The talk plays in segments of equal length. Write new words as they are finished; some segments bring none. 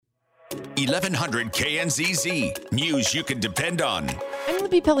1100 KNZZ. News you can depend on. I'm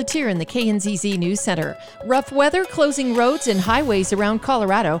Libby Pelletier in the KNZZ News Center. Rough weather closing roads and highways around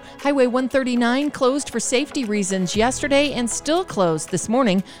Colorado. Highway 139 closed for safety reasons yesterday and still closed this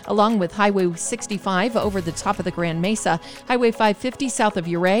morning, along with Highway 65 over the top of the Grand Mesa, Highway 550 south of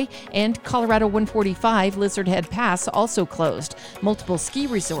Ouray, and Colorado 145 Lizard Head Pass also closed. Multiple ski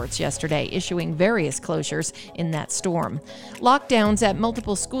resorts yesterday issuing various closures in that storm. Lockdowns at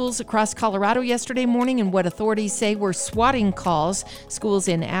multiple schools across Colorado yesterday morning in what authorities say were swatting calls. Schools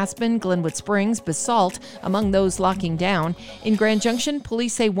in Aspen, Glenwood Springs, Basalt, among those locking down. In Grand Junction,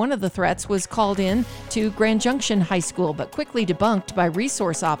 police say one of the threats was called in to Grand Junction High School, but quickly debunked by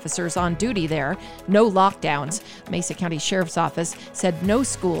resource officers on duty there. No lockdowns. Mesa County Sheriff's Office said no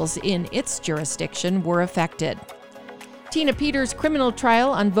schools in its jurisdiction were affected. Tina Peters' criminal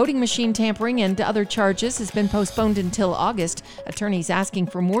trial on voting machine tampering and other charges has been postponed until August. Attorneys asking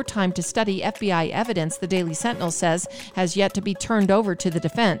for more time to study FBI evidence, the Daily Sentinel says, has yet to be turned over to the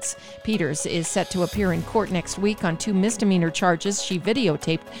defense. Peters is set to appear in court next week on 2 misdemeanor charges. She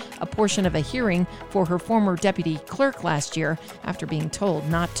videotaped a portion of a hearing for her former deputy clerk last year after being told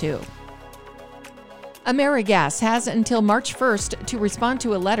not to. AmeriGas has until March 1st to respond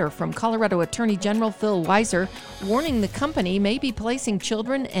to a letter from Colorado Attorney General Phil Weiser warning the company may be placing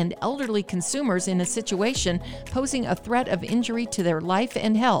children and elderly consumers in a situation posing a threat of injury to their life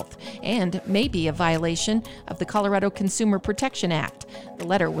and health and may be a violation of the Colorado Consumer Protection Act. The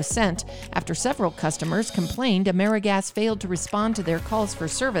letter was sent after several customers complained AmeriGas failed to respond to their calls for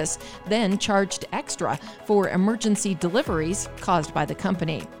service, then charged extra for emergency deliveries caused by the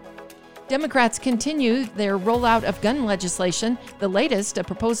company. Democrats continue their rollout of gun legislation. The latest, a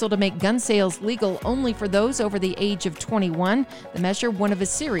proposal to make gun sales legal only for those over the age of 21. The measure, one of a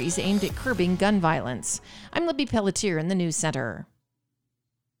series aimed at curbing gun violence. I'm Libby Pelletier in the News Center.